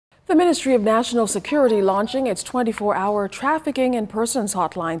The Ministry of National Security launching its 24-hour Trafficking in Persons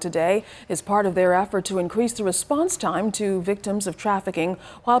hotline today is part of their effort to increase the response time to victims of trafficking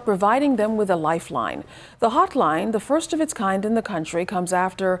while providing them with a lifeline. The hotline, the first of its kind in the country, comes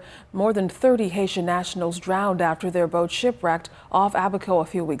after more than 30 Haitian nationals drowned after their boat shipwrecked off Abaco a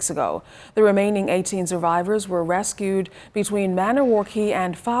few weeks ago. The remaining 18 survivors were rescued between Manowar Key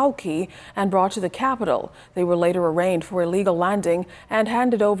and Foul Key and brought to the capital. They were later arraigned for illegal landing and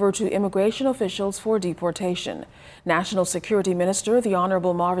handed over to immigration officials for deportation. National Security Minister, the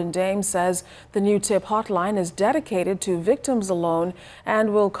Honorable Marvin Dame, says the new tip hotline is dedicated to victims alone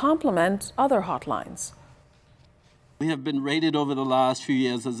and will complement other hotlines. We have been rated over the last few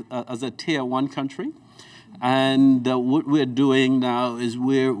years as a Tier 1 country. And what we're doing now is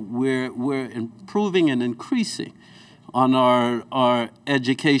we're improving and increasing on our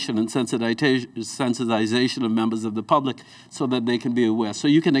education and sensitization of members of the public so that they can be aware. So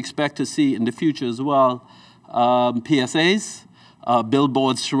you can expect to see in the future as well PSAs,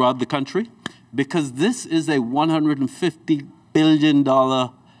 billboards throughout the country, because this is a $150 billion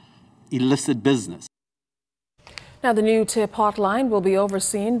illicit business. Now, the new tip hotline will be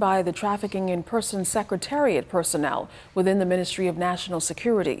overseen by the Trafficking in Persons Secretariat personnel within the Ministry of National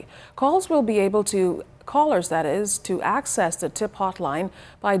Security. Callers will be able to access the tip hotline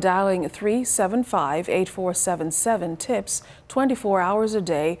by dialing 375-8477 TIPS 24 hours a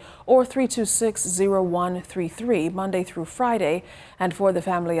day or 326-0133 Monday through Friday, and for the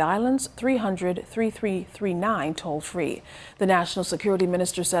Family Islands 300-3339 toll-free. The National Security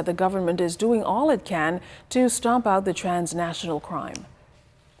Minister said the government is doing all it can to stomp out the transnational crime.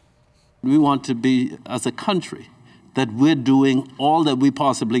 We want to be, as a country, that we're doing all that we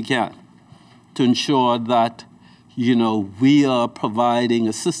possibly can to ensure that, we are providing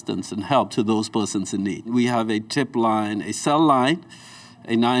assistance and help to those persons in need. We have a tip line, a cell line,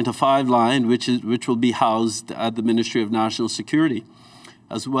 a 9 to 5 line, which will be housed at the Ministry of National Security,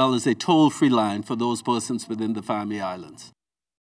 as well as a toll-free line for those persons within the Family Islands.